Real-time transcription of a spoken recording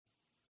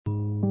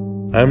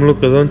I'm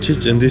Luka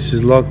Doncic, and this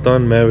is Locked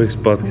On Mavericks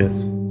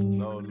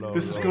podcast.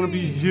 This is gonna be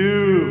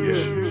huge.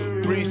 Yeah.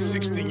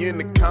 360 in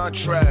the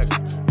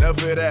contract,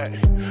 never that.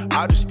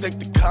 I just take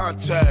the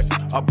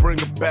contact, I bring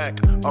it back.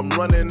 I'm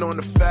running on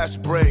the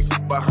fast break,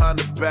 behind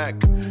the back.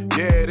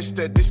 Yeah, this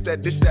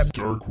that.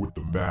 Dirk with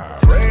the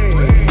Mavs.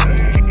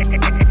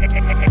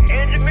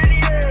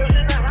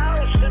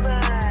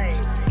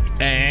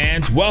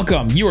 And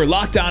welcome. You are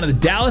locked on to the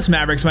Dallas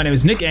Mavericks. My name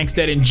is Nick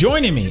Angstead, and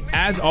joining me,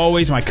 as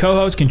always, my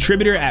co-host,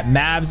 contributor at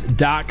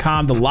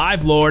Mavs.com, the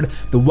Live Lord,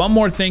 the One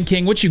More Thing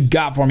King. What you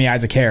got for me,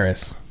 Isaac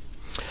Harris?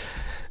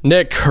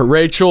 Nick,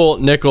 Rachel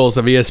Nichols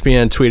of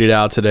ESPN tweeted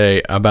out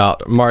today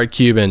about Mark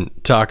Cuban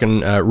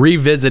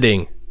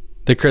revisiting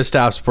the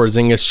Kristaps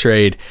Porzingis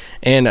trade,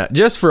 and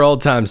just for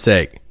old time's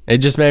sake, it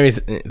just made me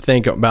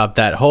think about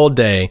that whole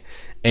day.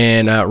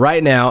 And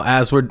right now,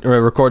 as we're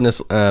recording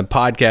this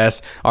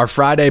podcast, our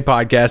Friday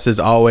podcast is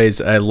always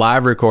a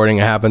live recording.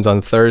 It happens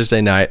on Thursday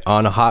night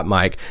on a hot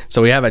mic.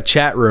 So we have a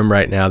chat room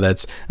right now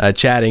that's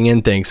chatting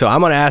in things. So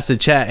I'm going to ask the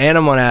chat, and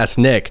I'm going to ask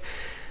Nick,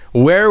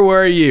 where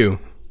were you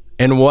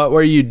and what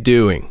were you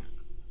doing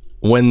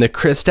when the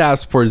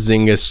Kristaps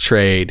Porzingis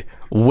trade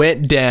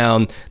went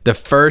down? The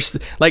first,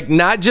 like,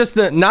 not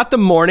the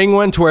morning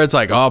one to where it's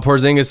like, oh,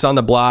 Porzingis on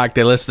the block,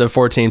 they listed the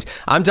 4 teams.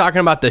 I'm talking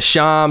about the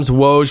Shams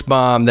Woj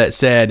bomb that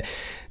said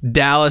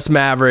Dallas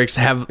Mavericks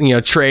have,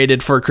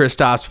 traded for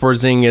Kristaps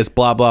Porzingis,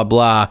 blah blah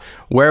blah.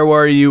 Where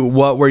were you?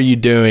 What were you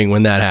doing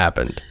when that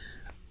happened?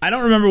 I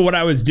don't remember what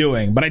I was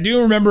doing, but I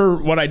do remember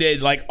what I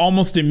did like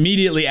almost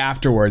immediately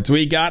afterwards.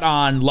 We got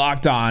on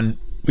Locked On.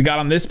 We got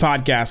on this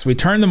podcast, we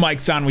turned the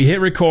mics on, we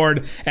hit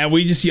record, and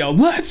we just yelled,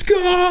 "Let's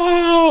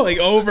go!" like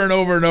over and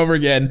over and over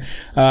again.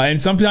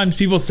 And sometimes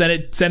people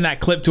send that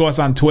clip to us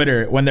on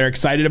Twitter when they're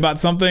excited about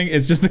something.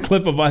 It's just a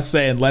clip of us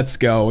saying "Let's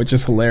go," which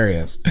is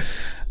hilarious.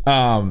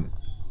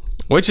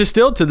 Which is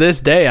still to this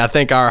day, I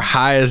think, our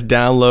highest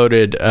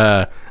downloaded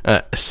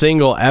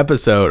single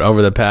episode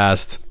over the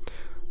past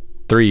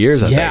 3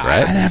 years. I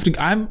think,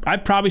 right? I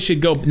probably should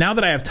go, now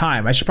that I have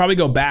time, I should probably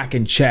go back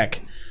and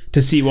check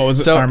to see what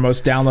was our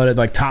most downloaded,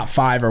 like top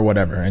 5 or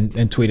whatever,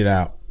 and tweet it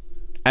out.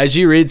 As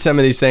you read some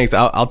of these things,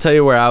 I'll tell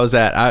you where I was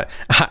at.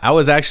 I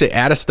was actually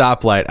at a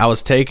stoplight. I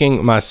was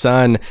taking my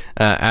son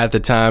at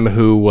the time,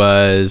 who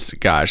was,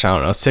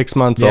 6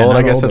 months old,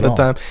 I guess, at the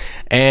time.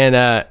 And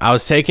I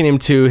was taking him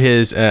to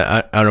his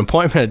an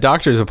appointment, a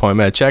doctor's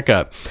appointment, a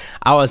checkup.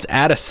 I was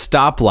at a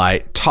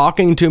stoplight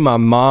talking to my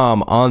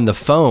mom on the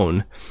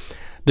phone.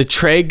 The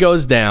trade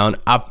goes down.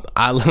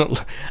 I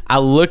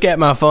look at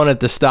my phone at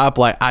the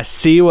stoplight. I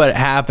see what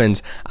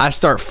happens. I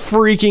start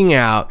freaking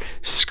out,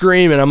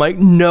 screaming. I'm like,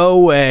 no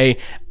way.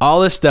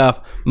 All this stuff.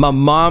 My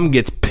mom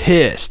gets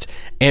pissed.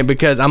 And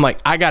because I'm like,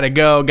 I gotta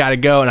go.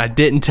 And I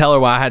didn't tell her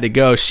why I had to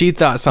go. She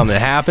thought something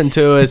happened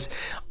to us,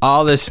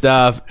 all this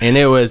stuff. And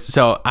it was,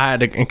 so I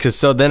had to,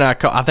 so then I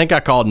think I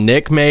called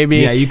Nick maybe.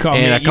 Yeah, you called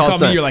me.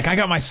 You're like, I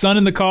got my son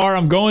in the car.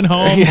 I'm going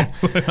home. Yeah.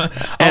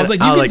 I was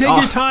like, you can take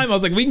your time. I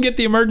was like, we can get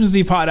the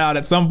emergency pod out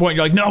at some point.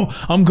 You're like, no,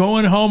 I'm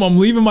going home. I'm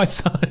leaving my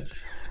son.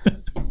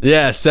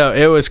 Yeah, so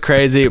it was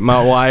crazy.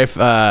 My wife,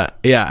 my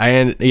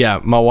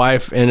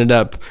wife ended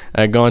up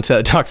going to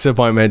that doctor's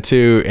appointment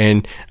too,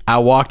 and I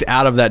walked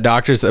out of that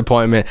doctor's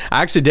appointment.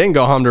 I actually didn't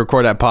go home to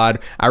record that pod.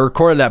 I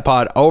recorded that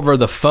pod over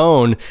the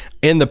phone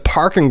in the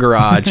parking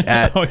garage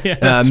at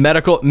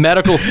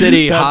Medical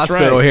City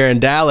Hospital here in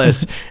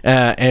Dallas,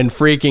 and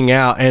freaking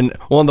out. And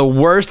one of the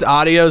worst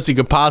audios you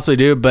could possibly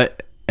do,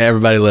 but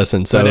everybody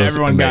listened, so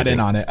everyone got in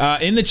on it.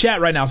 In the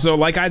chat right now, so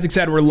like Isaac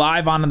said, we're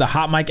live on the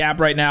Hot Mic app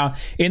right now.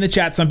 In the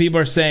chat, some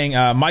people are saying,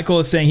 Michael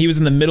is saying he was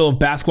in the middle of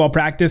basketball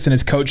practice and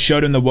his coach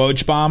showed him the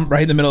Woj bomb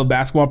right in the middle of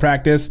basketball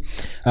practice.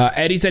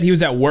 Eddie said he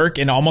was at work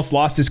and almost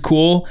lost his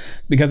cool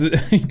because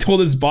he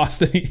told his boss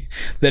that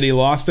he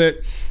lost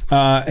it.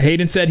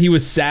 Hayden said he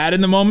was sad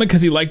in the moment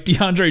because he liked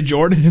DeAndre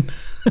Jordan.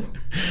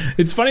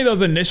 It's funny,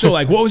 those initial,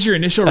 like, what was your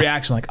initial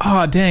reaction? Like,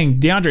 oh, dang,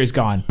 DeAndre's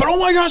gone. But oh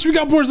my gosh, we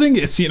got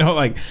Porzingis.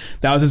 Like,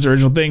 that was his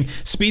original thing.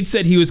 Speed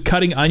said he was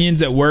cutting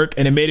onions at work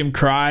and it made him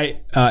cry.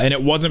 And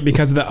it wasn't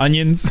because of the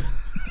onions.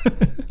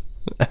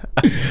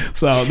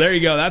 So there you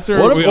go. That's where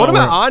what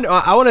about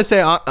I want to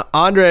say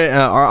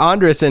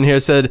Andres in here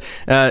said,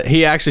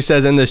 he actually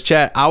says in this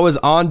chat, I was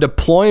on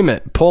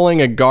deployment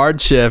pulling a guard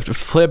shift,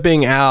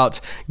 flipping out.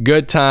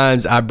 Good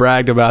times. I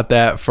bragged about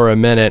that for a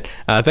minute.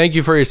 Thank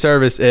you for your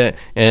service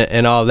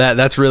and all that.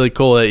 That's really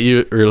cool that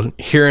you're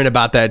hearing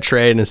about that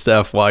trade and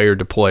stuff while you're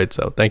deployed.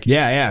 So thank you.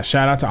 Yeah.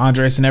 Shout out to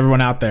Andres and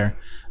everyone out there.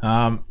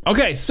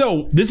 Okay,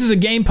 so this is a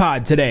game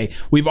pod today.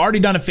 We've already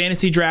done a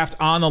fantasy draft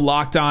on the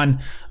Locked On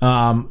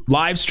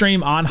live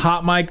stream on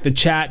Hot Mic. The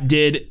chat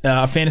did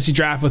a fantasy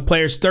draft with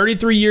players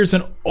 33 years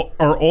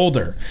or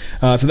older.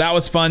 So that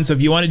was fun. So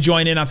if you want to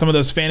join in on some of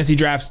those fantasy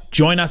drafts,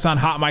 join us on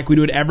Hot Mic. We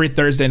do it every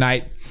Thursday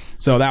night.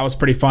 So that was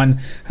pretty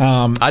fun.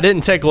 I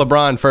didn't take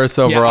LeBron first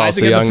overall,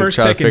 so young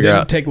try to figure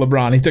out. Take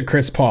LeBron. He took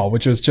Chris Paul,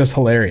 which was just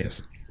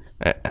hilarious.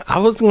 I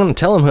wasn't going to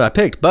tell him who I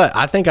picked, but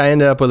I think I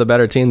ended up with a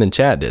better team than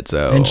Chad did.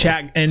 So and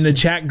the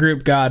chat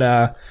group got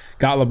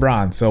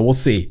LeBron. So we'll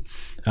see.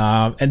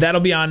 And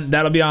that'll be on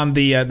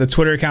the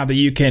Twitter account that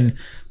you can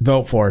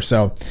vote for.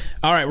 So,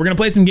 all right, we're gonna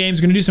play some games.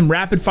 We're gonna do some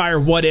rapid fire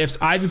what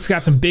ifs. Isaac's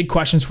got some big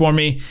questions for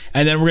me,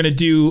 and then we're gonna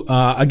do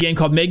a game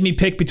called Make Me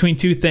Pick Between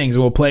Two Things.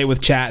 We'll play it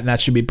with chat, and that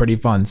should be pretty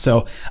fun.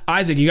 So,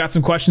 Isaac, you got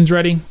some questions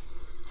ready?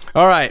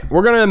 All right,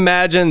 we're going to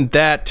imagine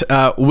that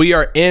we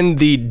are in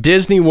the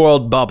Disney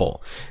World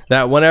bubble.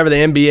 That whenever the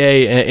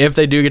NBA, if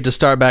they do get to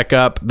start back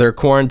up, they're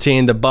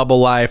quarantined, the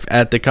bubble life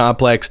at the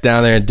complex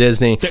down there in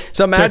Disney.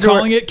 So imagine they're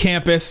calling it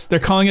campus. They're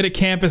calling it a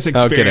campus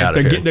experience. Get out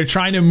of here. They're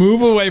trying to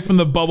move away from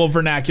the bubble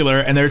vernacular,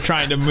 and they're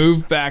trying to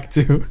move back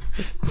to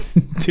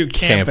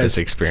campus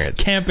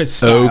experience. Campus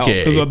style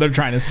Okay. is what they're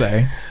trying to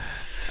say.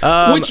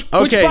 Which,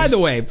 by the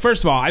way,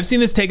 first of all, I've seen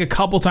this take a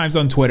couple times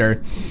on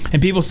Twitter,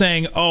 and people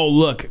saying, "Oh,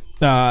 look,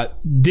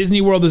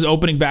 Disney World is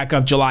opening back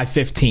up July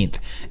 15th,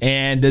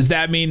 and does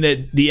that mean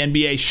that the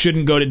NBA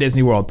shouldn't go to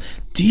Disney World?"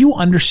 Do you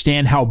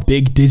understand how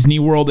big Disney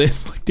World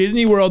is? Like,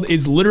 Disney World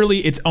is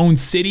literally its own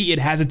city. It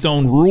has its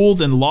own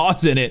rules and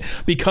laws in it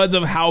because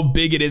of how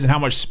big it is and how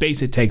much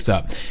space it takes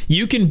up.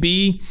 You can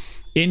be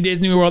in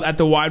Disney World at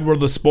the Wide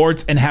World of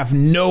Sports and have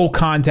no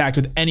contact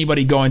with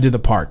anybody going to the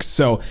parks.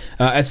 So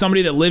as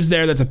somebody that lives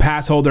there, that's a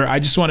pass holder, I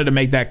just wanted to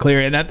make that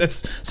clear. And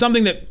that's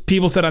something that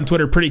people said on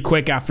Twitter pretty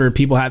quick after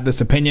people had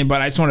this opinion,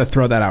 but I just want to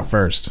throw that out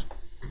first.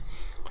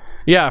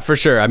 Yeah, for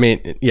sure. I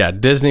mean, yeah,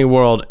 Disney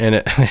World, and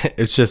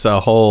it's just a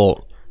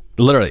whole,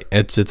 literally,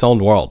 it's its own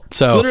world.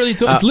 So it's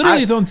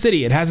literally its own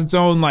city. It has its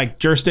own like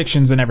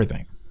jurisdictions and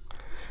everything.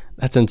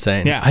 That's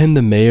insane. Yeah. I am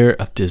the mayor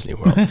of Disney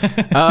World.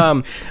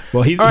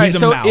 Well, he's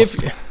a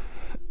mouse.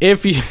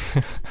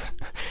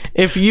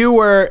 If you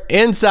were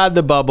inside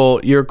the bubble,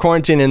 you're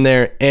quarantined in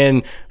there,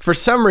 and for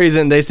some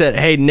reason they said,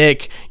 "Hey,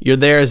 Nick, you're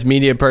there as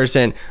media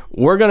person.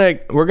 We're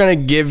gonna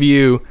give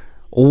you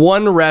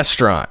one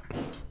restaurant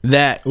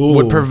that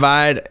would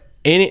provide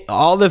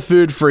all the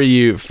food for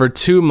you for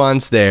 2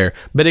 months there,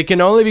 but it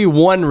can only be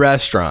one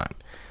restaurant."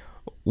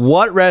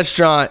 What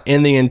restaurant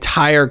in the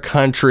entire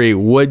country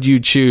would you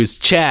choose?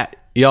 Chat,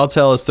 y'all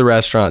tell us the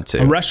restaurant too.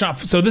 A restaurant.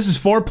 So this is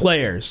 4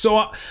 players.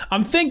 So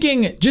I'm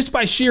thinking just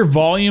by sheer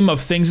volume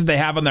of things that they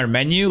have on their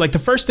menu, like the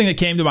first thing that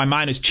came to my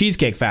mind is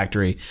Cheesecake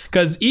Factory.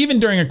 Because even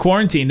during a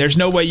quarantine, there's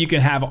no way you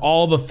can have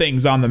all the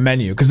things on the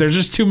menu because there's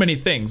just too many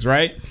things,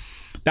 right?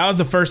 That was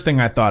the first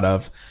thing I thought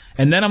of.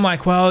 And then I'm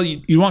like, well,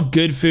 you want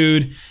good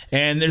food,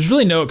 and there's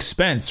really no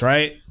expense,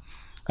 right?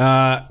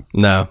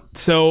 No.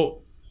 So,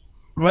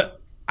 but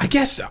I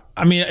guess,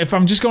 I mean, if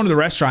I'm just going to the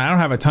restaurant, I don't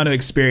have a ton of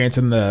experience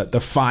in the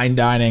fine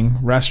dining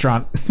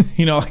restaurant.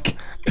 You know, like,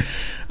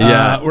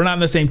 we're not in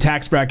the same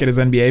tax bracket as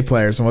NBA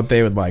players and what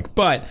they would like.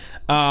 But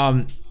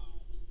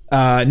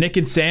Nick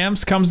and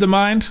Sam's comes to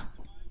mind.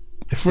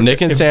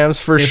 Nick and Sam's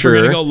for sure.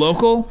 If we're gonna go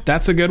local,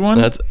 that's a good one.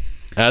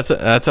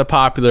 That's a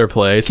popular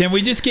place. Can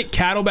we just get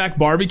Cattleback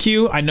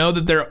Barbecue? I know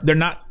that they're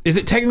not. Is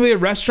it technically a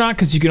restaurant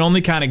because you can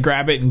only kind of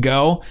grab it and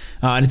go,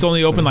 and it's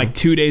only open like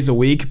 2 days a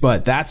week?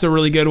 But that's a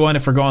really good one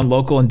if we're going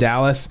local in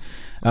Dallas.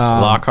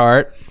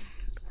 Lockhart,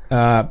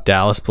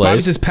 Dallas place.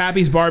 Bobby says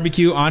Pappy's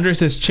Barbecue. Andre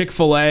says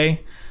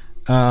Chick-fil-A.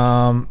 Do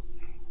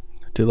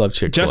love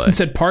Chick-fil-A. Justin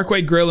said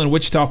Parkway Grill in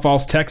Wichita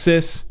Falls,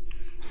 Texas.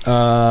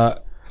 John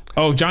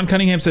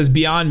Cunningham says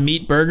Beyond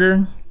Meat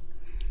Burger.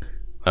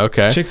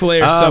 Okay. Chick-fil-A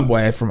or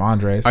Subway from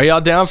Andres. Are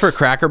y'all down for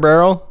Cracker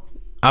Barrel?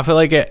 I feel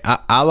like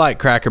I like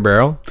Cracker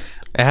Barrel.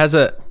 It has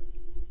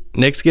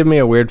Nick's giving me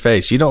a weird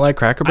face. You don't like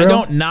Cracker Barrel? I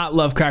don't not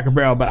love Cracker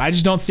Barrel, but I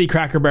just don't see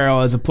Cracker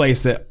Barrel as a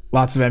place that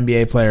lots of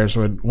NBA players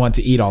would want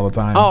to eat all the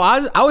time. Oh,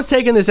 I was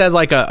taking this as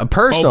like a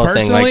personal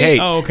thing. Like, hey,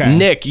 okay.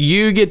 Nick,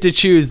 you get to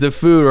choose the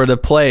food or the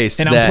place.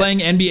 And I'm playing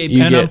NBA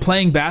and I'm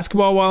playing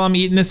basketball while I'm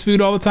eating this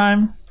food all the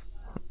time?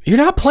 You're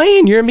not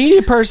playing. You're a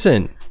media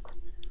person.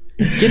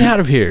 Get out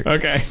of here.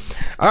 Okay.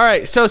 All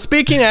right. So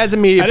speaking as a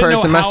media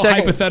person, my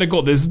second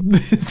hypothetical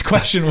this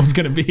question was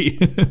going to be.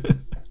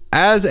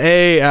 As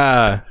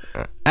a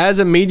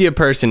media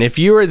person, if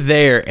you were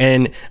there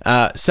and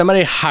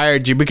somebody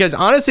hired you, because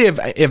honestly,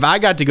 if I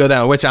got to go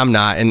down, which I'm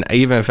not, and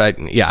even if I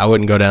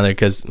wouldn't go down there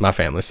because my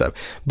family stuff.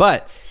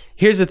 But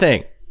here's the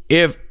thing.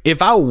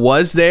 If I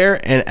was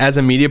there and as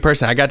a media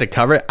person I got to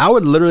cover it, I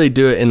would literally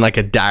do it in like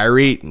a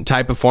diary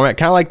type of format,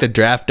 kind of like the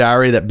draft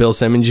diary that Bill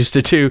Simmons used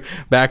to do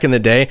back in the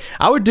day.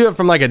 I would do it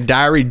from like a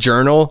diary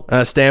journal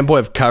standpoint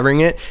of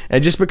covering it,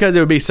 and just because it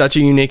would be such a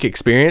unique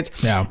experience.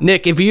 Yeah.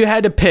 Nick, if you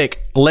had to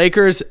pick,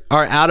 Lakers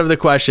are out of the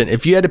question.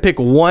 If you had to pick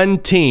one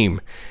team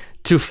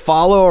to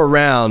follow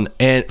around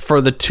and for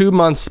the 2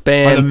 month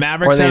span the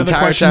Mavericks or the out of the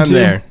entire question time too?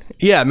 there.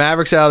 Yeah,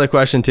 Mavericks out of the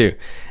question too.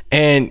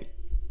 And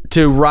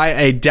to write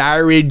a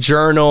diary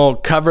journal,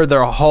 cover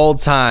their whole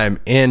time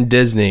in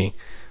Disney,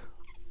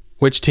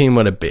 which team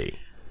would it be?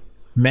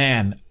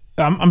 Man,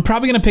 I'm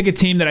probably going to pick a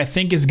team that I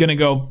think is going to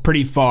go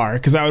pretty far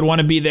because I would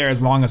want to be there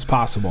as long as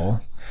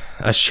possible.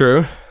 That's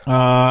true.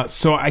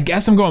 So I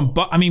guess I'm going.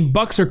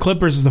 Bucks or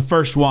Clippers is the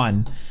first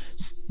one.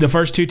 The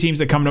first 2 teams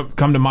that come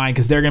to mind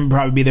because they're going to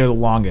probably be there the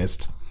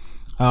longest.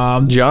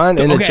 John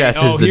in the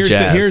chest is the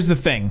Jazz. Here's the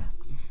thing: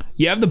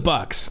 you have the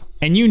Bucks,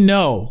 and you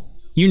know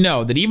you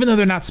know that even though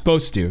they're not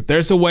supposed to,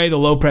 there's a way the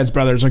Lopez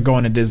brothers are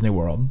going to Disney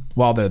World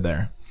while they're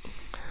there.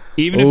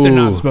 Even if they're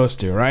not supposed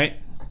to, right?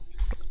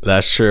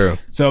 That's true.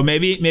 So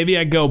maybe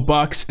I go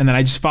Bucks and then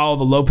I just follow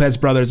the Lopez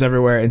brothers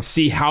everywhere and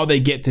see how they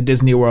get to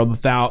Disney World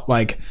without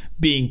like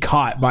being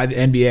caught by the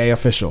NBA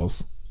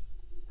officials.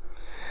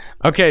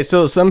 Okay,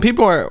 so some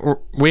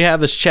people we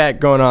have this chat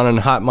going on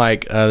Hot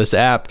Mic, this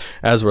app,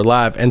 as we're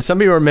live, and some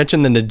people are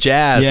mentioning the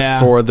Jazz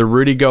for the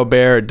Rudy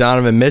Gobert,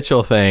 Donovan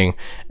Mitchell thing,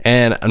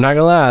 and I'm not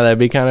gonna lie, that'd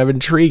be kind of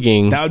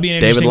intriguing. That would be an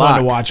interesting one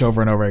to watch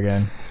over and over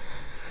again.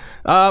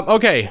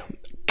 Okay,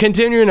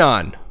 continuing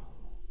on.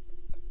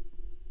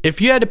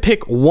 If you had to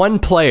pick one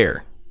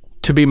player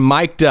to be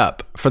mic'd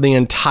up for the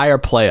entire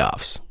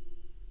playoffs,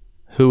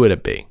 who would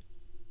it be?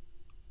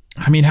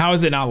 I mean, how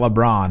is it not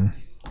LeBron?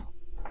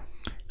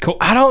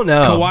 I don't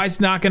know. Kawhi's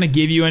not going to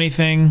give you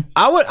anything.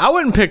 I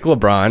wouldn't pick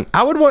LeBron.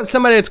 I would want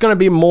somebody that's going to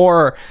be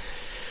more.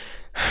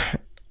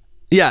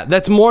 Yeah,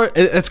 that's more.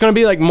 It's going to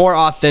be like more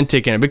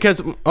authentic in it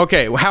because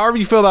however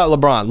you feel about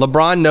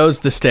LeBron knows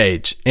the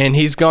stage and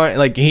he's going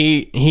like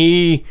he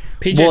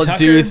PJ will Tucker?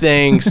 Do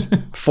things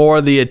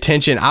for the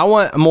attention. I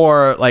want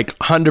more like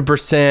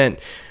 100%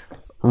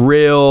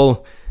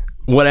 real,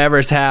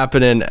 whatever's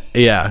happening.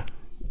 Yeah.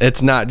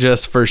 It's not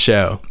just for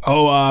show.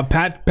 Oh,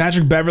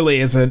 Patrick Beverly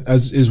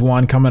is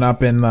one coming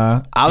up in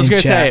the. I was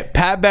going to say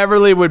Pat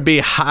Beverly would be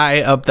high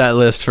up that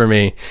list for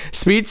me.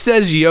 Speed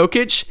says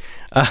Jokic.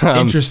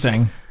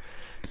 Interesting.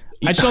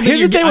 I just don't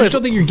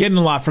think you're getting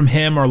a lot from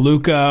him or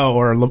Luka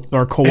or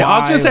Kawhi. I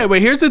was going to say,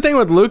 but here's the thing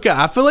with Luka.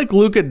 I feel like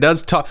Luka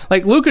does talk.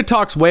 Like Luka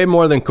talks way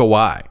more than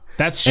Kawhi.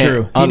 That's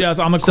true. He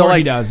does on the court.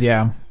 He does,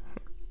 yeah.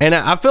 And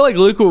I feel like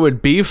Luka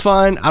would be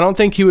fun. I don't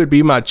think he would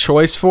be my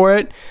choice for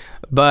it,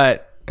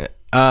 but.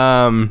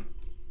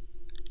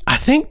 I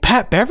think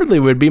Pat Beverly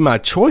would be my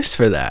choice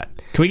for that.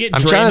 Can we get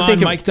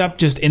Draymond mic'd up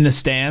just in the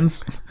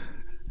stands?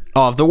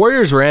 Oh, if the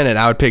Warriors were in it,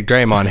 I would pick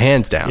Draymond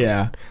hands down.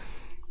 Yeah.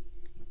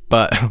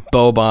 But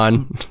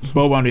Boban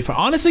would be fun.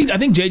 Honestly, I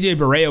think JJ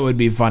Barea would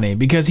be funny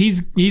because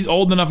he's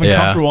old enough and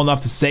comfortable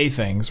enough to say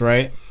things,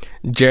 right?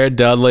 Jared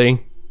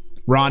Dudley.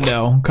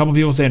 Rondo. A couple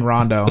people saying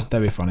Rondo.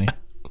 That'd be funny.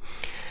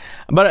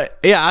 But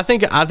I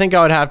think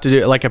I would have to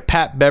do like a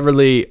Pat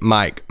Beverly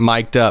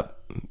mic'd up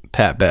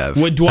Pat Bev.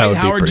 Would Dwight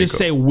Howard just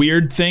say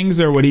weird things,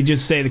 or would he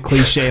just say the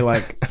cliche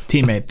like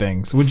teammate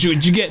things? Would you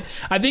get?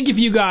 I think if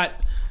you got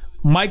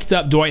mic'd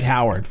up Dwight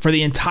Howard for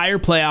the entire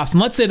playoffs, and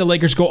let's say the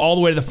Lakers go all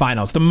the way to the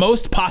finals, the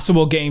most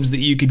possible games that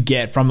you could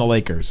get from the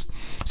Lakers.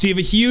 So you have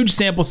a huge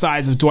sample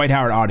size of Dwight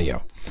Howard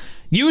audio.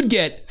 You would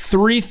get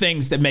 3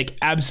 things that make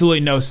absolutely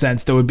no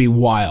sense that would be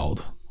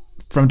wild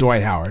from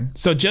Dwight Howard.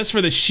 So just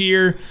for the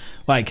sheer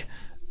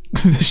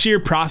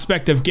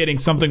prospect of getting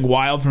something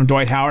wild from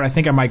Dwight Howard, I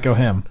think I might go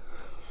him.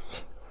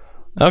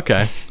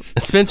 Okay.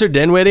 Spencer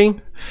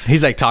Dinwiddie,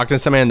 he's like talking to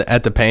somebody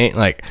at the paint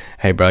like,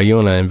 hey bro, you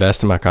want to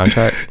invest in my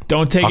contract?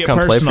 Don't take it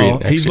personal.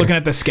 He's looking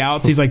at the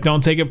scouts. He's like,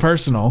 don't take it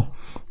personal.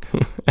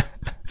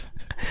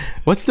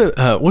 What's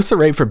the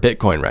rate for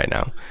Bitcoin right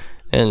now?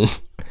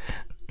 And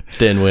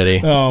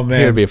Dinwiddie. Oh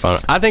man, it would be fun.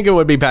 I think it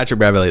would be Patrick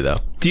Beverly though.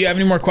 Do you have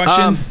any more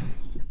questions?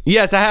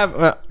 Yes, I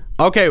have.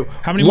 Okay.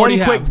 How many more do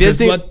you quick have?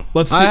 Disney.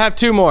 I have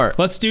 2 more.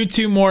 Let's do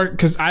 2 more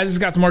because Isaac's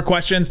got some more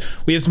questions.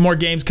 We have some more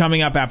games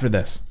coming up after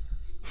this.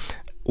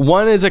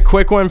 One is a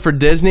quick one for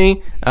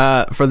Disney,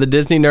 for the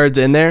Disney nerds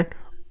in there.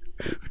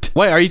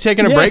 Wait, are you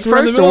taking a break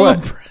first or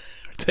what?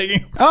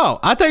 Oh,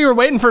 I thought you were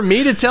waiting for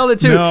me to tell the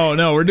 2.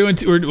 No, we're doing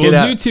 2.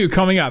 We'll do 2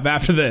 coming up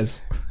after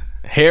this.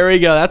 Here we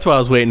go. That's what I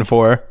was waiting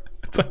for.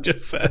 That's what I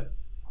just said.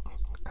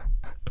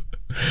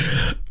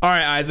 All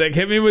right, Isaac,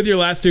 hit me with your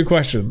last 2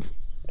 questions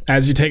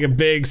as you take a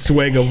big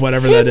swig of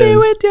whatever that is. Hit me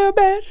with your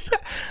best.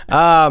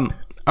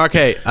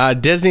 Okay,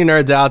 Disney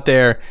nerds out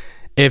there,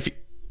 if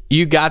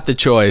you got the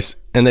choice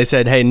and they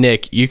said, hey,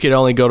 Nick, you could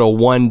only go to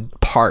 1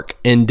 park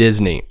in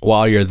Disney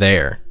while you're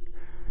there,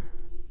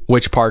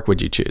 which park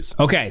would you choose?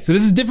 Okay, so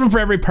this is different for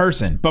every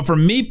person. But for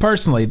me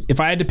personally,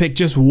 if I had to pick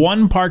just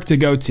 1 park to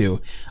go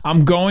to,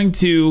 I'm going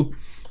to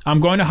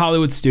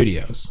Hollywood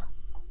Studios.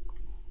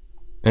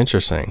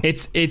 Interesting.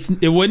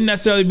 It wouldn't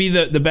necessarily be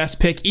the best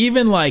pick,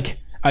 even like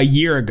a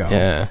year ago.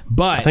 Yeah.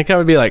 But I think that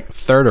would be like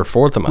 3rd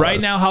or 4th of my right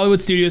list. now,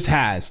 Hollywood Studios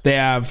they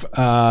have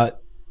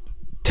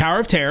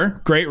Tower of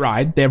Terror, great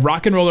ride. They have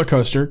Rock and Roller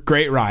Coaster,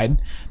 great ride.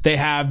 They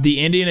have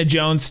the Indiana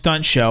Jones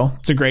stunt show.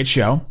 It's a great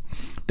show.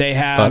 They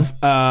have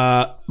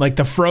like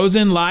the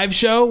Frozen live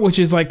show, which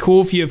is like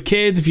cool if you have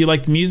kids, if you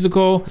like the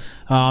musical.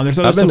 There's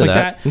other stuff like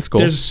that. It's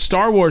cool. There's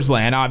Star Wars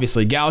Land,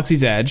 obviously.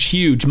 Galaxy's Edge,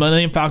 huge.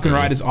 Millennium Falcon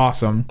ride is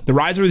awesome. The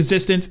Rise of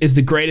Resistance is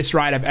the greatest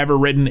ride I've ever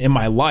ridden in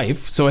my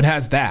life, so it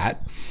has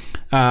that.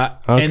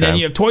 And then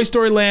you have Toy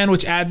Story Land,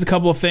 which adds a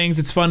couple of things.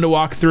 It's fun to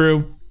walk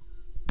through.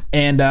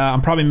 And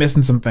I'm probably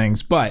missing some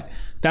things, but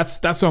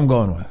that's what I'm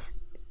going with.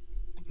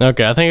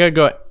 Okay, I think I'd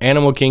go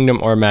Animal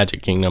Kingdom or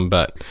Magic Kingdom,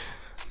 but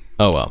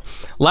oh well.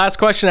 Last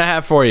question I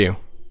have for you.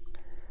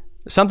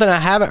 Something I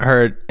haven't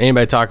heard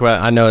anybody talk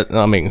about.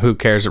 I mean, who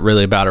cares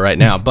really about it right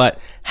now? But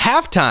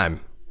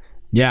halftime,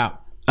 yeah,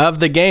 of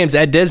the games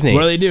at Disney.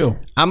 What do they do?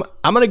 I'm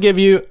gonna give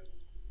you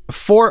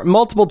for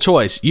multiple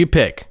choice, you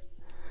pick.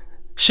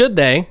 Should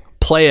they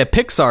play a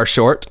Pixar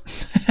short?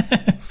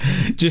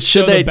 Just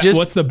show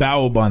what's the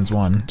Bowel Buns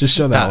one? Just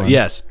show that one.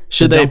 Yes.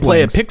 Should they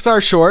play a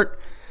Pixar short?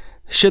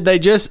 Should they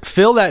just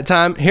fill that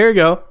time? Here you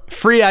go.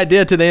 Free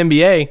idea to the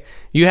NBA.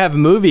 You have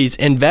movies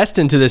invest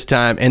into this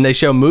time, and they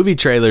show movie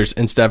trailers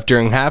and stuff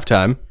during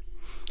halftime.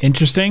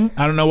 Interesting.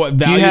 I don't know what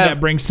value that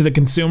brings to the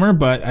consumer,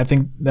 but I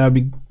think that would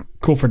be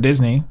cool for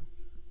Disney.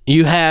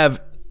 You have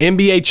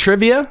NBA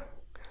trivia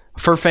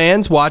for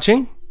fans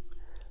watching.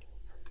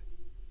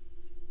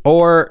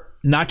 Or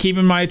not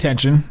keeping my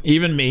attention,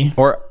 even me.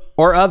 Or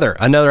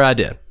another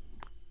idea.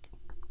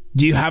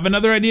 Do you have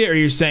another idea, or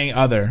you're saying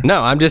other?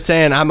 No, I'm just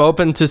saying I'm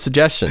open to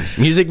suggestions.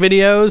 Music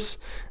videos.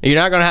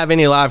 You're not going to have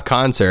any live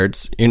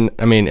concerts.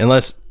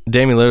 Unless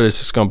Damian Lillard is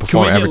just going to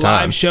perform every time. Can we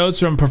get live shows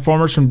from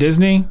performers from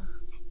Disney?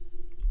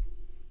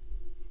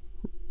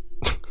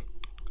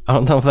 I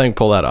don't know if they can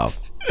pull that off.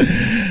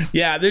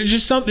 Yeah, there's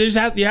just something.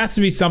 There has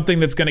to be something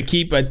that's going to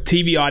keep a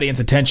TV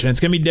audience attention. It's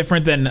going to be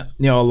different than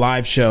a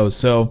live show.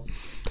 So.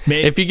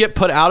 If you get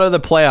put out of the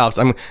playoffs,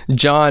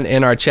 John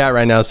in our chat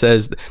right now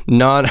says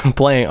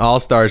non-playing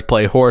all-stars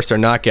play horse or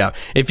knockout.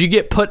 If you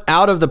get put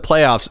out of the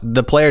playoffs,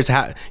 the players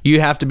you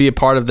have to be a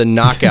part of the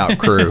knockout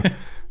crew.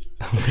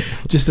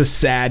 Just a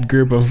sad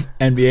group of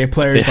NBA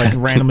players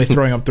randomly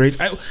throwing up threes.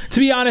 To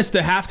be honest, the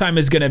halftime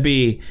is going to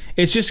be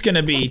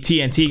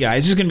TNT guys.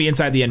 It's just going to be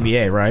inside the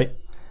NBA, right?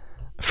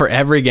 For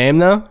every game,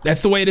 though?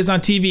 That's the way it is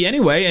on TV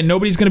anyway, and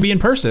nobody's going to be in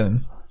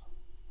person.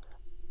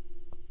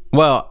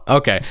 Well,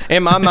 okay.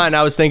 In my mind,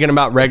 I was thinking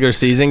about regular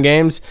season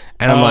games,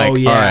 and I'm all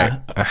right.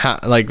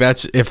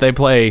 That's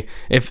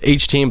if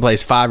each team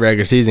plays 5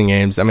 regular season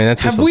games.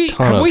 That's just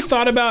have we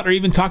thought about or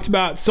even talked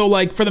about?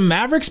 So, for the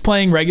Mavericks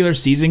playing regular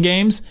season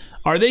games,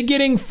 are they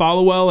getting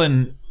Followell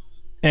are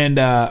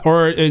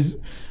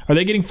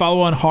they getting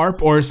Followell and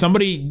Harp, or is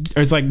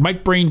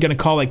Mike Breen going to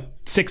call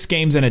 6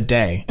 games in a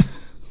day?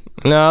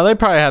 No, they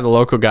probably have the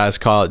local guys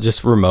call it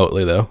just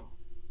remotely though.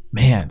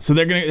 Man, so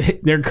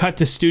they're cut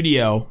to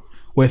studio.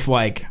 With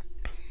that's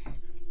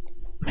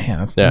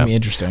gonna be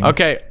interesting.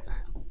 Okay,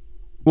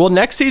 will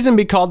next season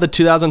be called the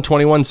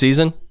 2021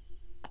 season?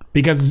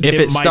 Because if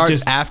it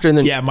starts after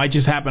it might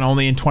just happen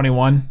only in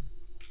 21.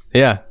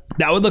 Yeah,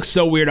 that would look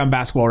so weird on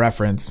Basketball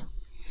Reference.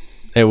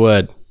 It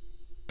would,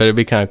 but it'd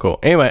be kind of cool.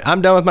 Anyway,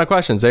 I'm done with my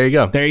questions. There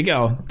you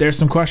go. There's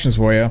some questions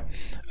for you.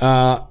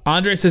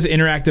 Andre says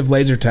interactive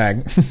laser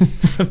tag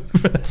for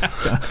that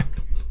time.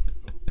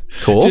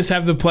 Cool. Just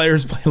have the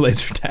players play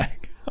laser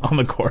tag on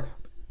the court.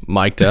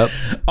 Mic'd up.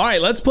 All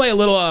right, let's play a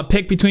little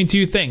pick between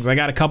two things. I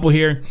got a couple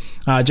here,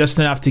 just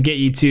enough to get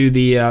you to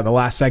the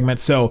last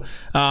segment. So,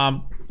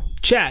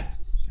 chat,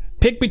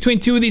 pick between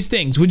two of these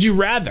things. Would you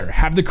rather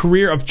have the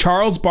career of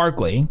Charles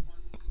Barkley,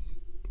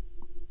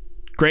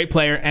 great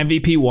player,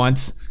 MVP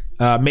once,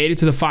 made it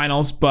to the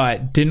finals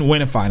but didn't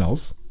win a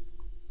finals?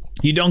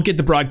 You don't get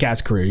the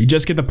broadcast career. You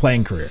just get the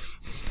playing career.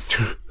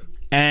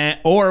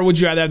 Or would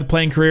you rather have the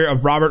playing career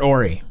of Robert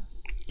Horry?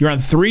 You're on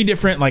 3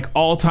 different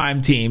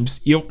all-time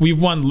teams.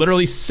 We've won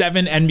literally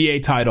 7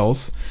 NBA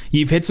titles.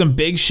 You've hit some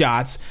big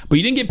shots, but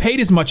you didn't get paid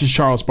as much as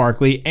Charles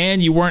Barkley,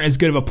 and you weren't as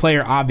good of a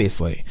player,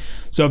 obviously.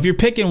 So if you're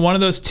picking one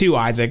of those two,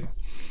 Isaac,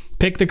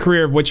 pick the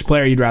career of which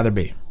player you'd rather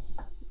be.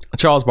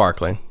 Charles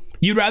Barkley.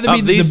 You'd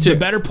rather be the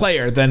better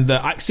player than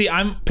the... See,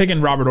 I'm picking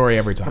Robert Horry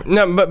every time.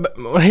 No, but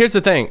here's the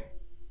thing.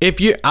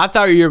 I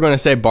thought you were going to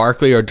say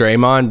Barkley or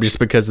Draymond just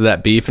because of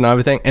that beef and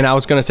everything, and I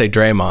was going to say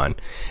Draymond.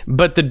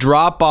 But the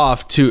drop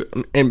off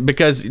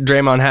because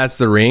Draymond has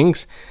the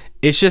rings,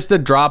 it's just the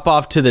drop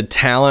off to the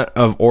talent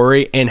of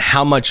Horry and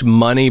how much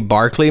money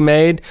Barkley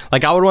made.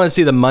 I would want to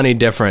see the money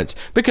difference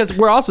because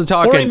we're also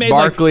talking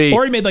Barkley.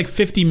 Horry made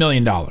 $50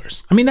 million.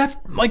 That's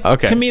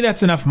okay. To me,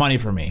 that's enough money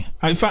for me.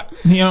 Getting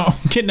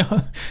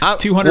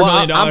 $200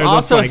 million. I'm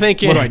also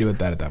thinking, what do I do with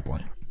that at that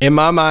point? In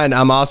my mind,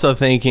 I'm also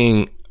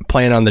thinking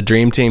playing on the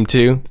Dream Team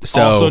too.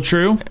 So also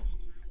true.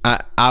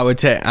 I would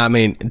take.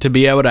 To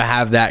be able to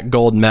have that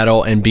gold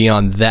medal and be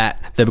on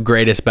the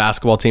greatest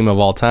basketball team of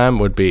all time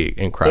would be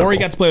incredible. Or he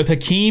got to play with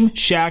Hakeem,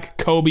 Shaq,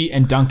 Kobe,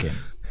 and Duncan.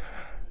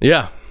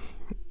 Yeah.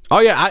 Oh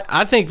yeah.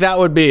 I think that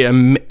would be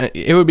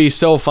it would be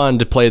so fun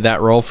to play that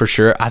role for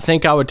sure. I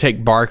think I would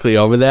take Barkley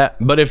over that.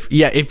 But if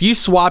you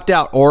swapped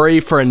out Horry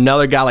for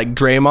another guy like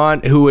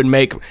Draymond who would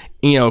make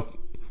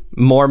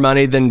more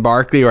money than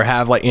Barkley or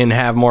have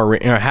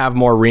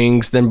more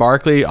rings than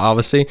Barkley,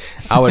 obviously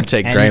I would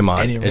take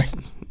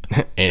Draymond.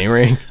 Any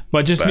ring.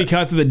 But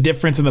because of the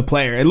difference in the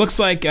player. It looks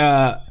like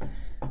a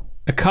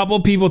couple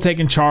people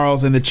taking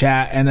Charles in the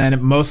chat and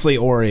then mostly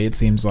Horry, it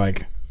seems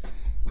like.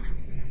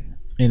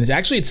 And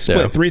it's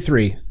split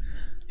 3-3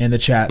 in the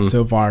chat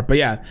so far. But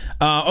yeah.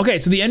 Okay,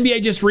 so the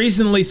NBA just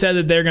recently said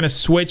that they're going to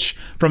switch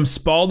from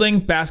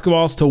Spalding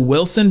basketballs to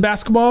Wilson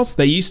basketballs.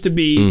 They used to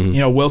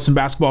be, Wilson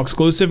basketball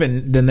exclusive,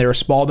 and then they were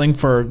Spalding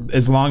for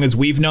as long as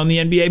we've known the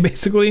NBA,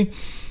 basically.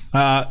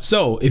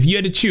 So if you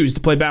had to choose to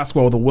play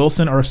basketball with a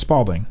Wilson or a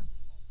Spalding?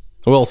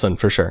 Wilson,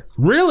 for sure.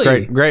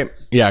 Really? Great.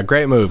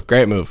 great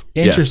move.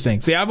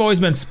 Interesting. See, I've always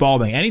been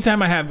Spalding.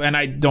 Anytime I have, and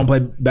I don't play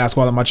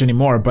basketball that much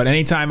anymore, but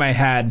anytime I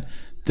had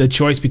the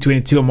choice between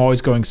the two, I'm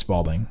always going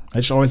Spalding. I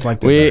just always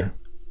liked it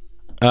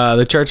better.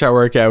 The church I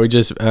work at, we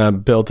just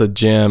built a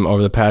gym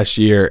over the past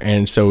year,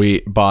 and so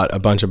we bought a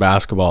bunch of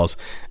basketballs.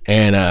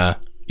 And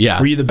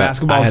were you the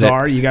basketball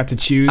czar? You got to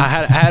choose. I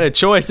had a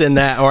choice in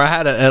that, or I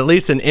had at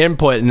least an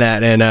input in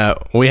that, and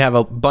we have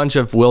a bunch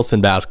of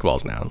Wilson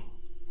basketballs now.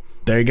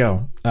 There you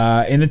go.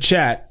 In the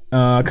chat,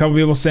 a couple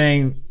people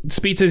saying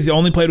Speed says he's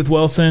only played with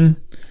Wilson.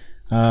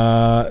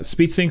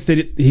 Speed thinks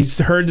that he's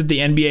heard that the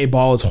NBA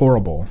ball is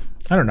horrible.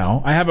 I don't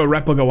know. I have a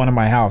replica one in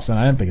my house, and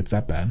I didn't think it's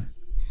that bad.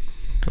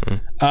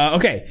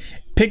 Okay,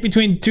 pick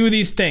between two of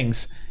these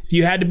things. If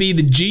you had to be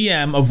the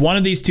GM of one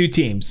of these two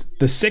teams,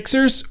 the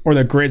Sixers or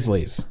the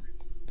Grizzlies.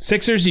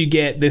 Sixers, you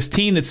get this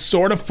team that's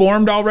sort of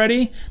formed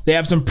already. They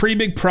have some pretty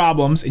big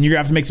problems, and you're going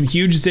to have to make some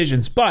huge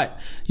decisions, but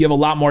you have a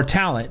lot more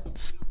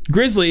talent.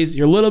 Grizzlies,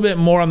 you're a little bit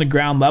more on the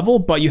ground level,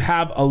 but you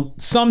have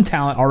some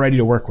talent already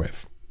to work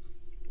with.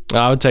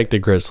 I would take the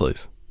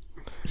Grizzlies.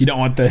 You don't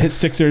want the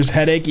Sixers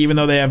headache, even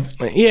though they have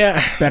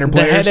better players?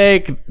 The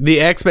headache,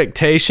 the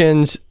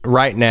expectations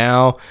right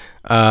now,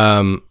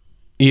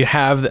 you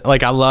have,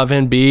 like, I love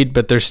Embiid,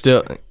 but there's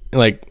still,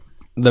 like,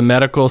 the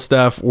medical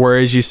stuff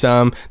worries you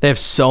some. They have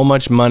so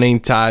much money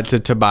tied to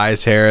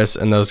Tobias Harris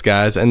and those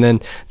guys, and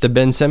then the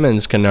Ben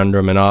Simmons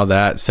conundrum and all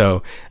that.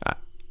 So,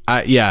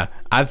 I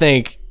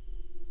think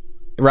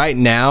right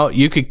now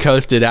you could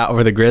coast it out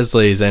over the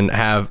Grizzlies and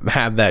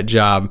have that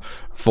job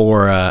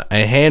for a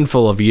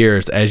handful of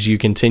years as you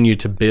continue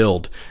to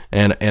build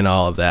and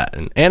all of that.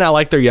 And I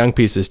like their young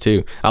pieces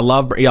too. I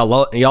love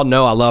y'all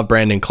know I love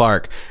Brandon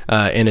Clark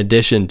in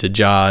addition to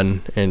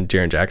John and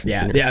Jaren Jackson.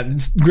 Yeah.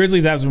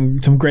 Grizzlies have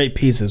some great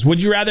pieces.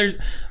 Would you rather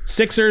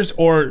Sixers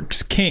or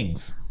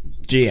Kings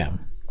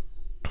GM?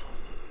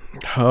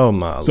 Oh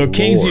my So Lord.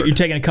 Kings, you're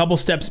taking a couple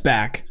steps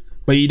back,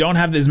 but you don't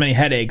have as many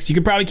headaches. You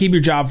could probably keep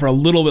your job for a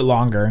little bit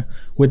longer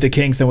with the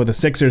Kings than with the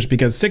Sixers,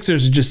 because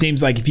Sixers, it just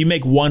seems like if you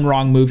make one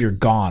wrong move, you're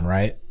gone,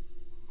 right?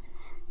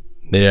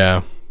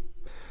 Yeah.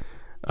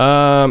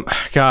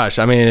 Gosh,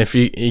 I mean, if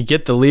you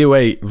get the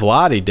leeway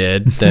Vlade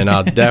did, then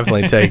I'll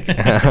definitely take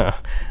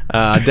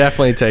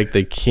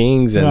the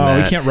Kings.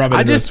 And we can't rub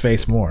it into his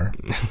face more.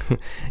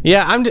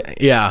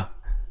 Yeah,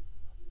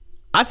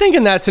 I think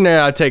in that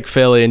scenario, I'd take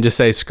Philly and just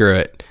say screw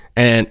it.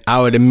 And I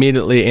would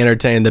immediately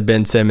entertain the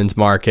Ben Simmons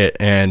market,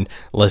 and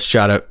let's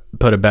try to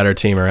put a better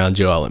team around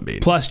Joel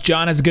Embiid. Plus,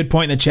 John has a good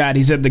point in the chat.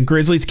 He said the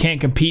Grizzlies can't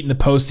compete in the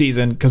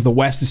postseason because the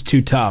West is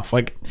too tough.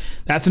 Like,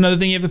 that's another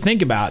thing you have to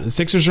think about. The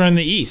Sixers are in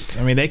the East.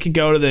 I mean, they could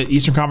go to the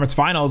Eastern Conference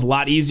Finals a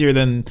lot easier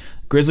than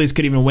Grizzlies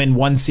could even win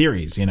one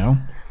series, you know?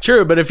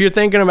 True, but if you're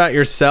thinking about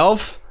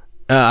yourself,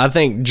 I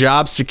think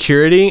job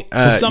security, you would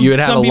have some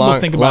a people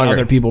long, think about longer,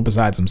 other people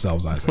besides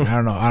themselves, Isaac. I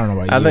don't know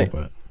about you,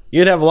 but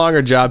you'd have a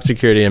longer job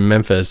security in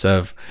Memphis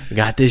of, we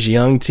got this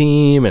young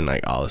team and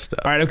like all this stuff.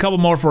 All right, a couple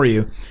more for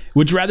you.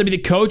 Would you rather be the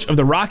coach of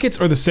the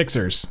Rockets or the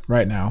Sixers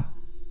right now?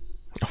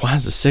 Why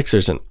is the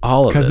Sixers in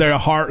all of this? Because they're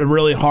a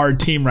really hard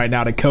team right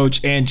now to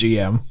coach and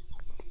GM.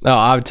 Oh,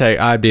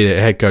 I'd be the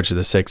head coach of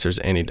the Sixers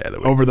any day of the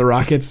week. Over the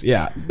Rockets?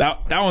 Yeah,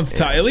 that one's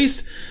tough. At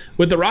least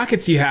with the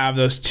Rockets, you have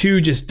those two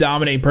just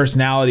dominating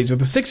personalities. With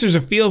the Sixers,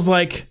 it feels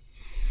like,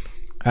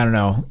 I don't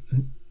know.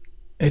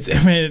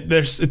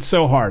 It's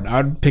so hard.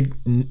 I would pick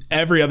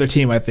every other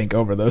team, I think,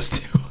 over those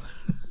two.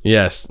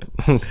 Yes,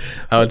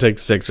 I would take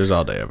the Sixers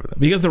all day over them.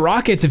 Because the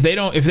Rockets, if they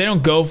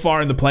don't go far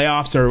in the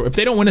playoffs, or if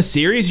they don't win a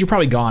series, you're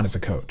probably gone as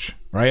a coach,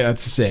 right?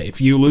 That's to say, if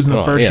you lose in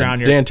the first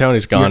round,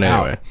 D'Antoni's gone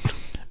anyway.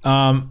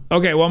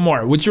 Okay, one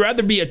more. Would you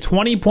rather be a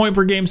 20-point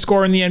per game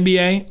scorer in the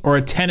NBA or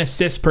a 10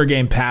 assists per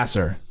game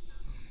passer?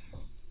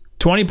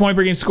 20-point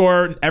per game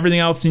scorer, everything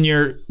else in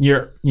your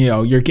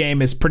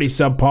game is pretty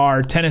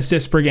subpar. 10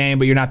 assists per game,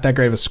 but you're not that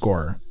great of a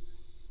scorer.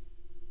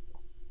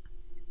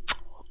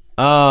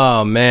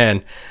 Oh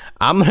man,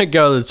 I'm gonna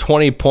go the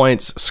 20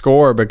 points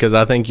score because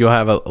I think you'll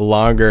have a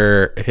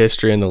longer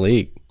history in the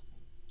league.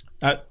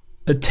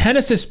 The 10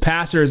 assist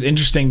passer is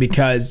interesting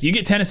because you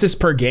get 10 assists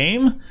per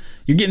game,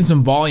 you're getting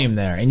some volume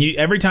there, and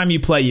every time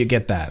you play, you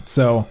get that.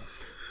 So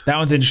that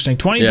one's interesting.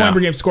 20 point per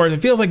game scorers.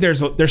 It feels like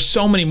there's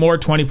so many more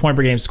 20 point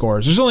per game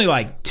scorers. There's only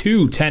like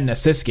 2 10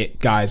 assist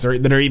guys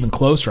that are even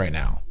close right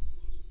now.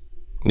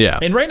 Yeah.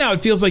 And right now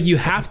it feels like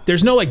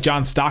there's no like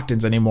John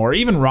Stocktons anymore,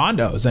 even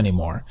Rondos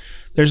anymore.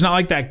 There's not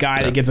like that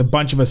guy that gets a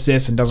bunch of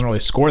assists and doesn't really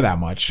score that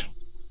much.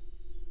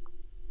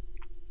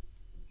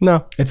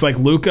 No. It's like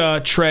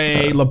Luka,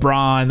 Trey,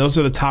 LeBron. Those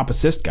are the top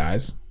assist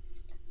guys.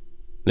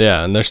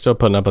 Yeah, and they're still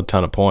putting up a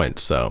ton of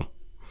points, so.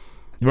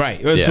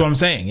 Right, that's what I'm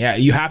saying. Yeah,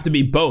 you have to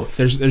be both.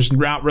 There's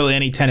not really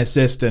any 10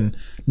 assist and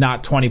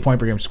not 20 point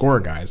per game scorer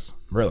guys,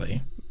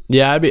 really.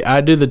 Yeah,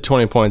 I'd do the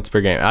 20 points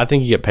per game. I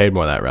think you get paid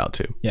more that route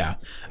too. Yeah.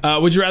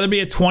 Would you rather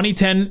be a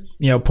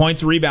 20-10,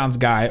 points rebounds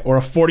guy or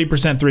a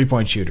 40%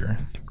 3-point shooter?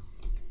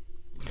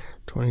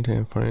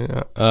 2010,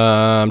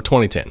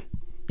 2010.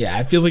 Yeah,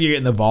 it feels like you're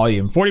getting the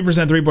volume.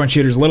 40% 3-point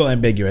shooter is a little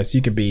ambiguous.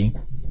 You could be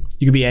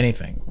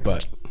anything,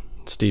 but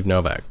Steve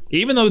Novak.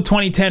 Even though the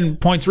 2010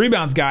 points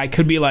rebounds guy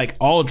could be like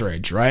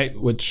Aldridge, right?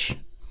 Which,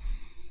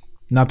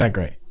 not that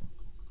great.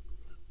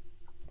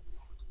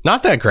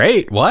 Not that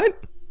great.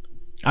 What?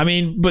 I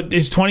mean, but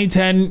is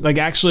 2010 like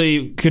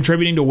actually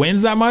contributing to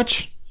wins that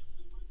much?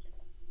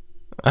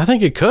 I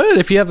think it could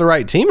if you have the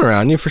right team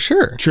around you, for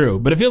sure. True,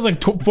 but it feels like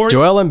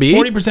Joel Embiid?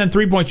 40%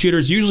 three-point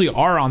shooters usually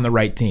are on the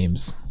right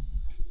teams.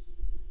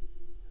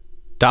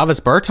 Davis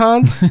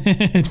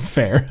Bertans?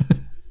 Fair.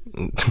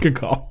 Good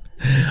call.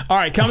 All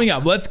right, coming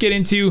up, let's get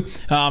into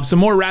some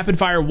more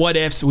rapid-fire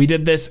what-ifs. We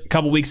did this a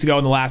couple weeks ago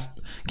in the last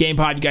game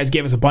pod. You guys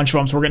gave us a bunch of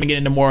them, so we're going to get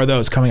into more of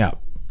those coming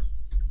up.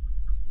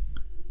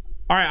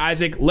 All right,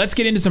 Isaac, let's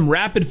get into some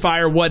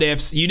rapid-fire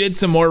what-ifs. You did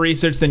some more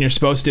research than you're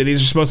supposed to.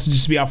 These are supposed to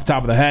just be off the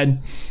top of the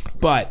head.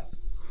 But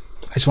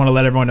I just want to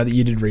let everyone know that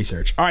you did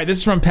research. All right, this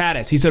is from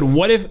Pattis. He said,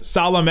 what if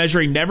Salah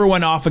Mejri never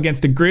went off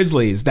against the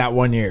Grizzlies that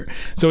one year?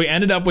 So we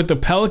ended up with the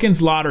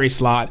Pelicans lottery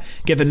slot,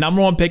 get the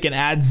number 1 pick, and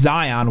add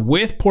Zion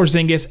with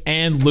Porzingis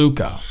and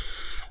Luka.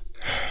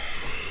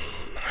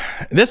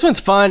 This one's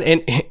fun.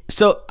 And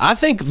so I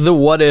think the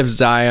what if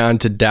Zion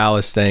to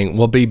Dallas thing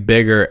will be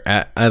bigger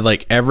at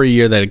like every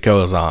year that it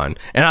goes on.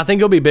 And I think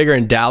it'll be bigger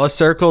in Dallas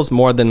circles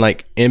more than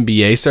like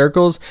NBA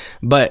circles.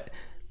 But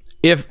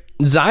if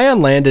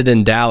Zion landed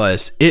in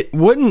Dallas, it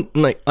wouldn't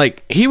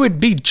like he would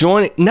be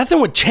joining. Nothing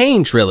would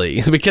change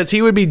really because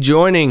he would be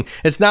joining.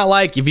 It's not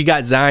like if you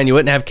got Zion, you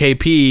wouldn't have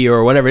KP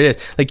or whatever it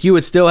is. Like you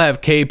would still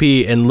have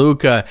KP and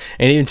Luka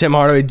and even Tim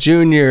Hardaway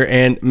Jr.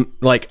 and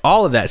like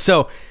all of that.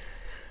 So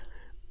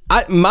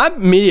my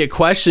immediate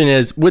question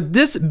is, would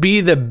this be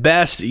the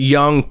best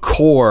young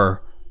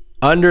core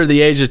under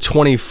the age of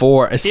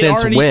 24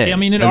 since when? I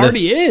mean, it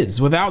already is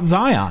without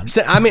Zion.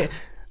 I mean,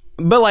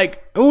 but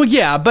like, well,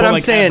 yeah, but I'm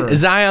like saying ever.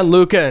 Zion,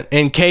 Luka,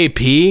 and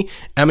KP.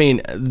 I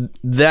mean,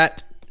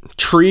 that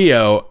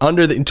trio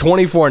under the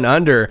 24 and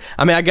under.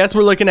 I mean, I guess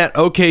we're looking at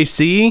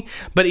OKC,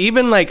 but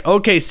even like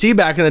OKC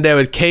back in the day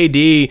with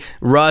KD,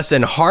 Russ,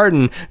 and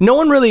Harden, no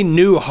one really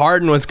knew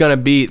Harden was going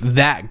to be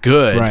that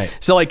good. Right.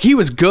 So like he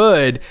was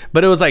good,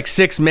 but it was like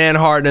 6-man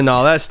Harden and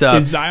all that stuff.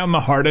 Is Zion the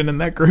Harden in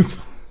that group?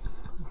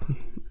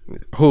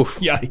 Oof.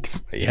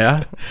 Yikes.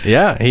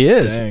 Yeah, he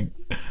is. Dang.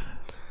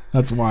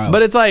 That's wild.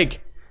 But it's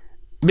like,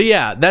 but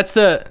yeah, that's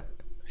the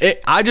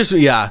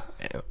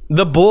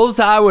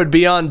bullseye would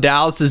be on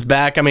Dallas's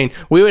back. I mean,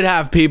 we would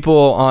have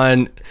people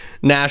on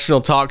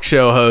national talk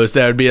show hosts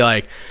that would be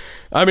like,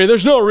 I mean,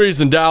 there's no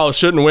reason Dallas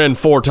shouldn't win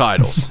 4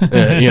 titles,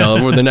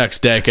 over the next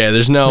decade.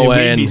 There's no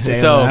way. And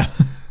so,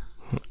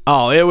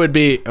 it would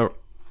be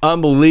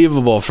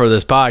unbelievable for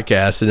this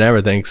podcast and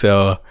everything.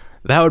 So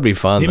that would be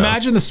fun.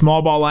 Imagine the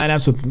small ball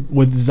lineups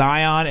with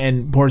Zion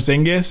and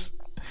Porzingis.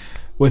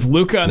 With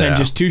Luka and then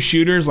just 2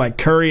 shooters like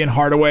Curry and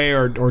Hardaway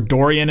or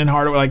Dorian and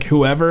Hardaway, like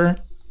whoever.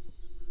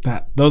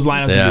 Those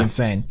lineups would be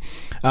insane.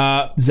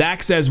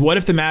 Zach says, what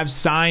if the Mavs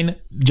sign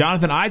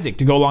Jonathan Isaac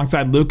to go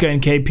alongside Luka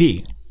and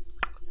KP?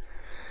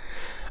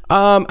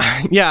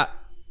 Yeah.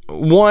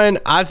 One,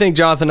 I think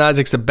Jonathan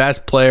Isaac's the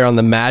best player on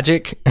the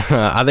Magic.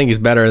 I think he's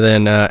better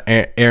than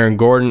Aaron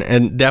Gordon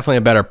and definitely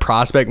a better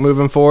prospect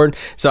moving forward.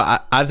 So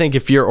I think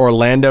if you're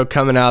Orlando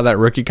coming out of that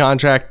rookie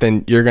contract,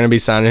 then you're going to be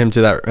signing him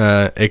to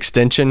that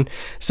extension.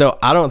 So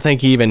I don't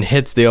think he even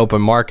hits the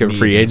open market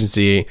free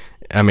agency.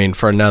 I mean,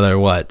 for another,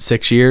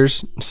 6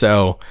 years?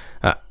 So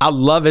I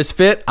love his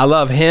fit. I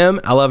love him.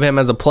 I love him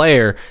as a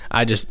player.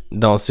 I just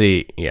don't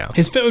see,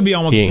 His fit would be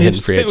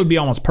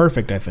almost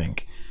perfect, I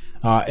think.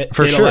 It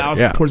allows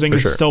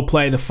Porzingis to still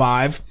play the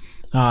 5.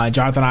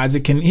 Jonathan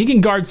Isaac can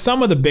guard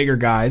some of the bigger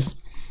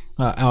guys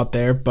out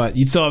there, but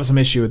you'd still have some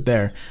issue with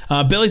there.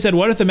 Billy said,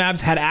 what if the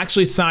Mavs had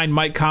actually signed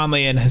Mike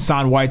Conley and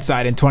Hassan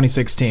Whiteside in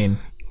 2016?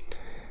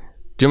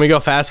 Do you want me to go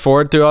fast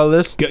forward through all of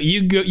this?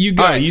 You go.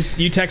 Right.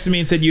 You texted me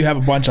and said you have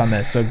a bunch on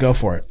this, so go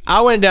for it. I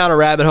went down a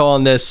rabbit hole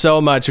on this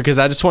so much because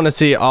I just want to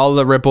see all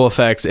the ripple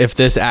effects if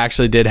this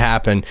actually did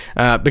happen.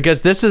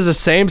 Because this is the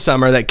same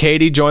summer that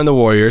KD joined the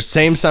Warriors,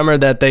 same summer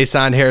that they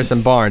signed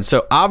Harrison Barnes.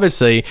 So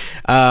obviously,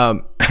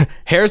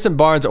 Harrison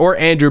Barnes or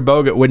Andrew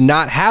Bogut would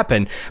not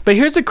happen. But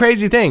here's the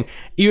crazy thing.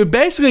 You would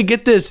basically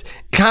get this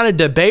kind of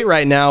debate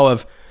right now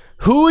of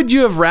who would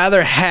you have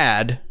rather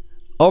had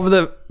over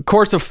the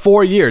course of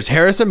 4 years,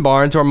 Harrison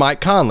Barnes or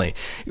Mike Conley.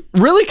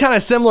 Really kind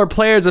of similar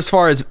players as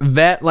far as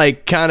vet,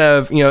 like kind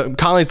of,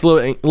 Conley's a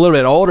little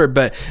bit older,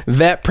 but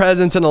vet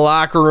presence in the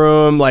locker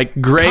room, like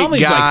great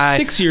Conley's guy. Like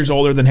 6 years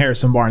older than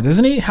Harrison Barnes,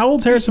 isn't he? How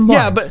old's Harrison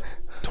Barnes? Yeah, but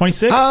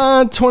 26?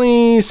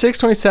 26,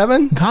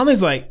 27.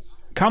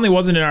 Conley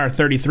wasn't in our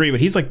 33,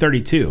 but he's like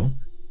 32.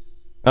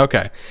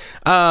 Okay.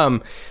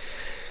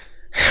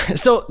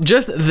 So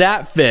just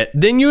that fit,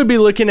 then you would be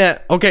looking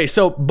at, okay,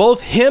 so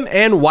both him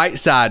and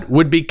Whiteside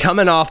would be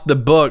coming off the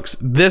books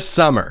this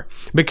summer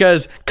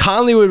because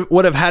Conley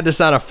would have had to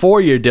sign a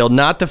 4-year deal,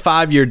 not the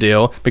 5-year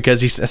deal,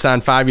 because he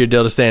signed a 5-year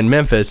deal to stay in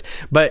Memphis.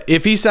 But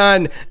if he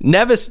signed,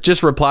 Nevis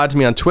just replied to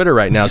me on Twitter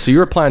right now, so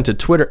you're replying to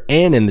Twitter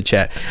and in the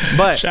chat.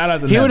 But Shout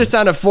out to he would have Nevis.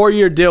 signed a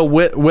 4-year deal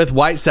with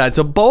Whiteside,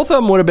 so both of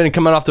them would have been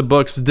coming off the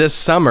books this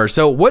summer,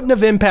 so it wouldn't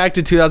have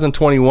impacted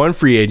 2021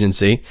 free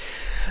agency.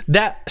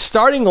 That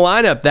starting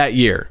lineup that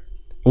year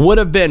would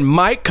have been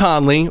Mike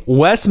Conley,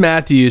 Wes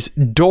Matthews,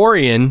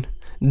 Dorian,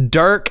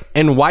 Dirk,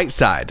 and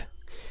Whiteside.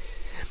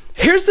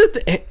 Here's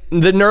the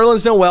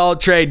Nerlens Noel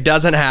trade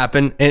doesn't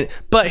happen,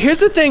 but here's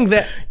the thing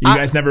that You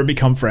guys never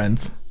become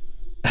friends.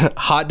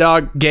 hot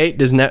dog gate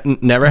does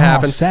never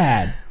happen.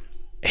 Sad.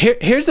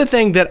 Here's the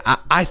thing that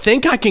I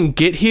think I can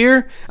get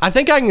here. I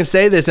think I can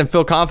say this and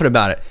feel confident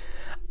about it.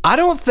 I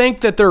don't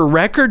think that their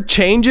record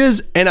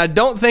changes, and I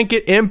don't think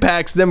it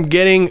impacts them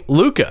getting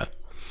Luka.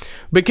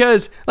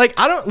 Because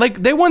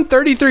they won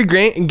 33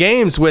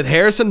 games with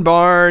Harrison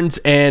Barnes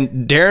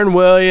and Darren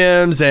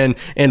Williams and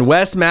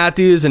Wes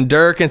Matthews and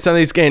Dirk and some of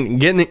these games,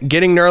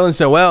 getting Nerlens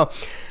Noel.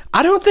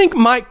 I don't think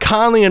Mike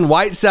Conley and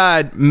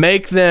Whiteside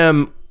make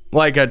them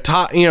like a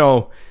top,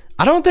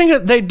 I don't think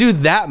that they do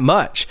that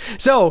much.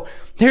 So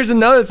here's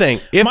another thing.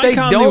 If Mike they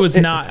Conley don't, was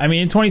not. I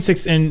mean, in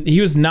 2016,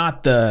 he was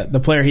not the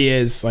player he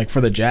is like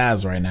for the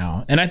Jazz right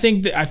now. And I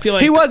feel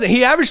like he wasn't.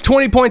 He averaged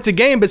 20 points a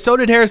game, but so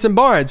did Harrison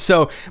Barnes.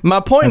 So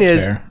my point That's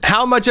is, fair.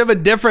 how much of a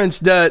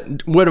difference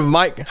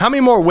how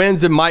many more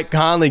wins did Mike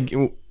Conley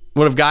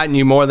would have gotten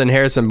you more than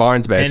Harrison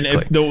Barnes,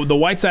 basically? And if the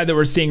Whiteside that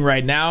we're seeing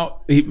right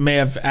now, he may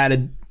have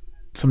added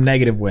some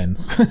negative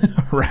wins,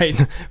 right?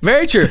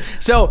 Very true.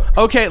 So,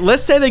 okay,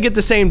 let's say they get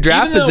the same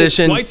draft Even though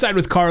position. Whiteside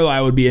with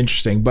Carlisle would be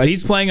interesting, but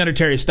he's playing under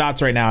Terry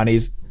Stotts right now, and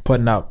he's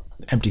putting up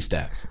empty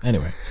stats.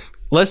 Anyway.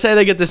 Let's say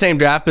they get the same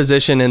draft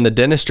position in the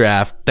Dennis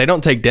draft. They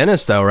don't take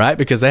Dennis, though, right?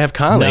 Because they have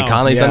Conley. No,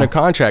 Conley's yeah. under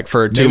contract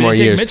for Maybe 2 more they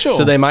take years. Mitchell.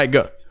 So they might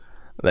go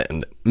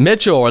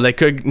Mitchell, or they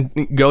could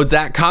go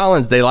Zach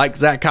Collins. They liked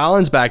Zach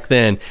Collins back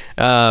then.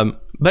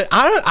 But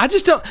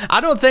I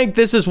don't think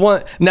this is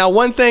one. Now,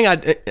 one thing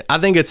I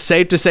think it's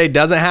safe to say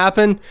doesn't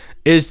happen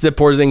is the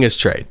Porzingis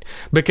trade,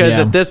 because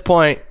Yeah. at this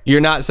point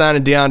you're not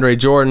signing DeAndre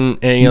Jordan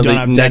don't the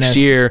have next Dennis.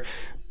 year,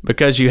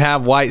 because you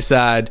have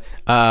Whiteside.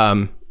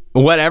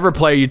 Whatever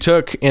player you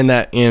took in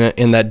that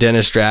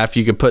Dennis draft,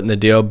 you could put in the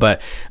deal.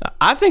 But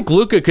I think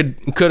Luka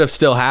could have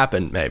still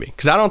happened, maybe,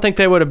 because I don't think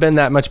they would have been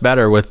that much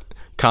better with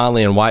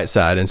Conley and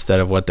Whiteside instead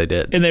of what they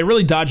did. And they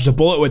really dodged a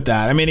bullet with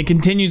that. I mean, it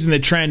continues in the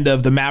trend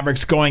of the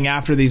Mavericks going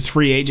after these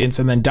free agents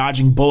and then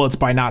dodging bullets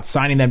by not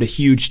signing them to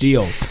huge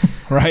deals,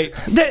 right?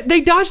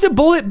 They dodged a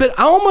bullet, but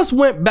I almost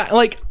went back.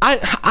 Like I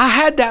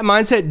had that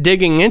mindset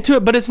digging into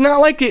it, but it's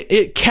not like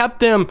it kept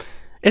them.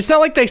 It's not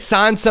like they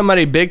signed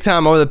somebody big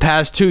time over the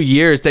past 2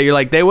 years that you're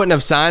like, they wouldn't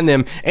have signed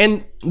them,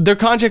 and their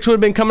contracts would have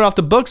been coming off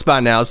the books by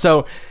now.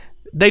 So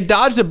they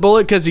dodged a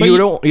bullet because you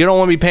don't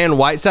want to be paying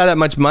Whiteside that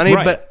much money,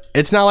 Right. but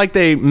it's not like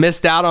they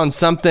missed out on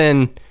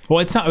something. Well,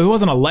 it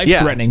wasn't a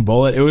life-threatening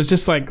bullet. It was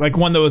just like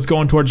one that was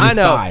going towards your I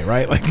know, thigh,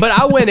 right? Like, but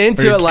I went or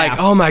into your it like, calf.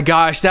 oh my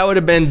gosh, that would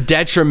have been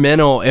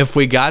detrimental if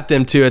we got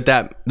them to at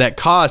that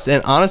cost.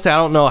 And honestly, I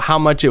don't know how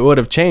much it would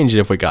have changed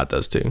if we got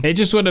those two. It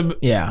just would have,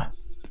 yeah.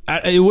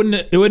 It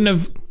wouldn't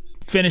have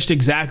finished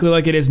exactly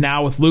like it is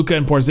now with Luka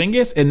and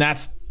Porzingis, and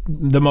that's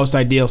the most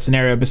ideal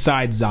scenario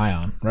besides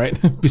Zion, right?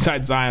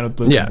 Besides Zion with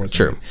Luka Yeah, and Porzingis.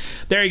 true.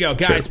 There you go,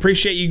 guys. True.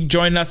 Appreciate you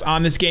joining us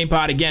on this Game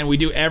Pod. Again,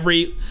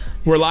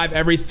 we're live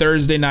every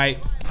Thursday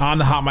night on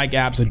the Hot Mic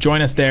app, so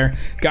join us there.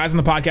 Guys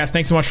on the podcast,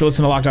 thanks so much for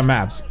listening to Locked On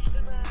Mavs.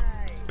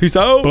 Peace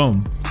out.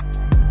 Boom.